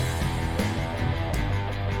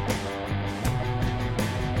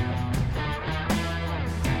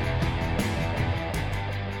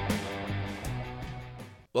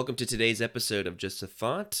Welcome to today's episode of Just a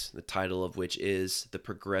Thought, the title of which is The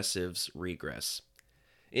Progressives' Regress.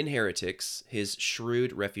 In Heretics, his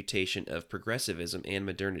shrewd refutation of progressivism and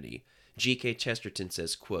modernity, G.K. Chesterton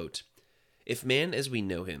says, quote, "If man as we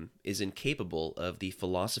know him is incapable of the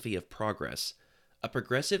philosophy of progress, a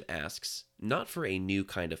progressive asks not for a new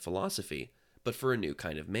kind of philosophy, but for a new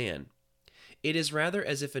kind of man. It is rather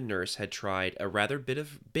as if a nurse had tried a rather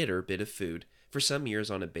bitter bit of food for some years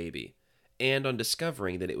on a baby, and on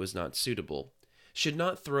discovering that it was not suitable, should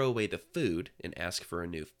not throw away the food and ask for a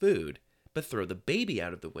new food, but throw the baby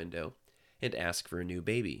out of the window and ask for a new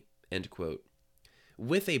baby." End quote.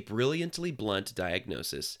 With a brilliantly blunt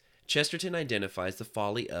diagnosis, Chesterton identifies the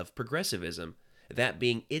folly of progressivism, that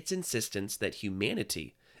being its insistence that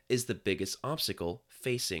humanity is the biggest obstacle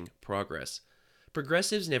facing progress.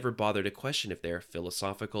 Progressives never bother to question if their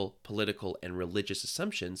philosophical, political, and religious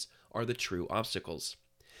assumptions are the true obstacles.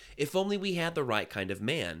 If only we had the right kind of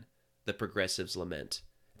man, the progressives lament,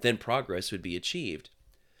 then progress would be achieved.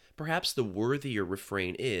 Perhaps the worthier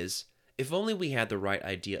refrain is, if only we had the right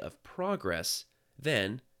idea of progress,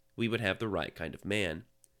 then we would have the right kind of man.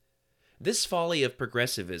 This folly of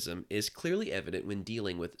progressivism is clearly evident when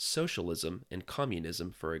dealing with socialism and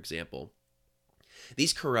communism, for example.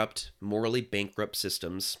 These corrupt, morally bankrupt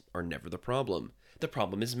systems are never the problem. The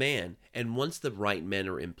problem is man, and once the right men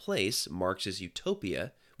are in place, Marx's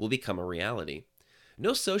utopia will become a reality.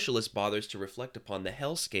 No socialist bothers to reflect upon the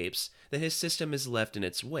hellscapes that his system has left in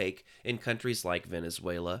its wake in countries like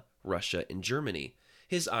Venezuela, Russia, and Germany.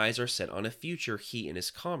 His eyes are set on a future he and his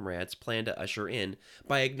comrades plan to usher in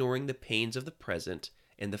by ignoring the pains of the present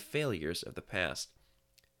and the failures of the past.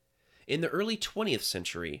 In the early 20th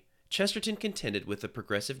century, Chesterton contended with the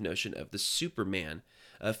progressive notion of the Superman,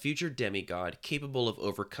 a future demigod capable of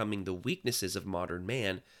overcoming the weaknesses of modern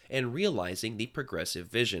man and realizing the progressive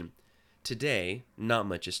vision. Today, not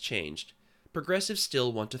much has changed. Progressives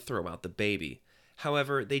still want to throw out the baby.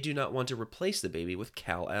 However, they do not want to replace the baby with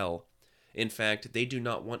Kal-El. In fact, they do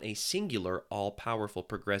not want a singular, all-powerful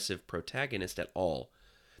progressive protagonist at all.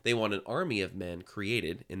 They want an army of men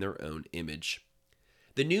created in their own image.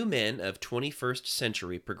 The new men of 21st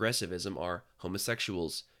century progressivism are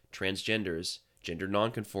homosexuals, transgenders, gender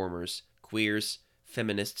nonconformers, queers,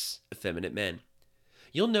 feminists, effeminate men.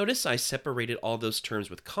 You'll notice I separated all those terms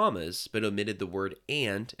with commas, but omitted the word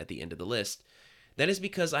 "and" at the end of the list. That is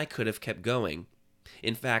because I could have kept going.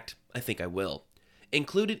 In fact, I think I will.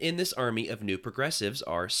 Included in this army of new progressives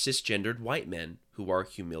are cisgendered white men who are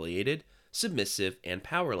humiliated, submissive, and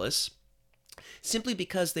powerless simply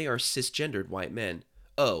because they are cisgendered white men.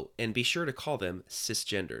 Oh, and be sure to call them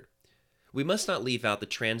cisgendered. We must not leave out the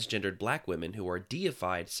transgendered black women who are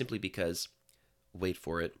deified simply because, wait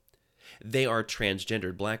for it, they are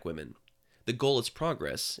transgendered black women. The goal is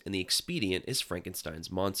progress, and the expedient is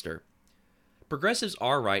Frankenstein's monster. Progressives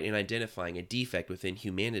are right in identifying a defect within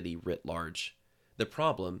humanity writ large. The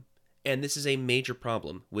problem, and this is a major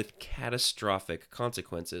problem with catastrophic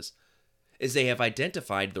consequences, is they have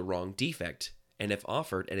identified the wrong defect and have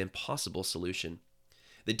offered an impossible solution.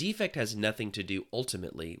 The defect has nothing to do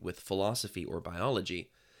ultimately with philosophy or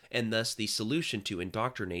biology, and thus the solution to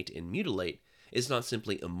indoctrinate and mutilate is not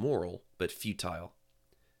simply immoral, but futile.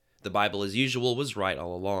 The Bible, as usual, was right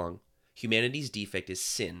all along. Humanity's defect is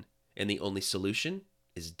sin, and the only solution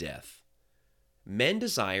is death. Men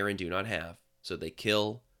desire and do not have, so they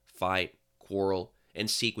kill, fight, quarrel,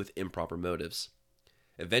 and seek with improper motives.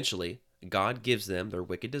 Eventually, God gives them their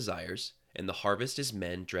wicked desires, and the harvest is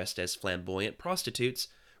men dressed as flamboyant prostitutes,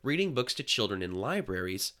 reading books to children in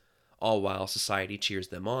libraries, all while society cheers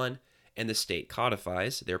them on, and the state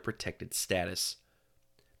codifies their protected status.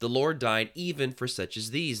 The Lord died even for such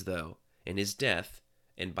as these, though, and his death,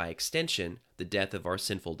 and by extension, the death of our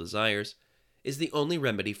sinful desires, is the only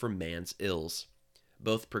remedy for man's ills.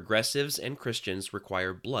 Both progressives and Christians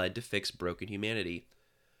require blood to fix broken humanity.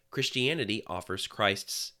 Christianity offers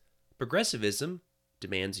Christ's. Progressivism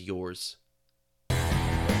demands yours.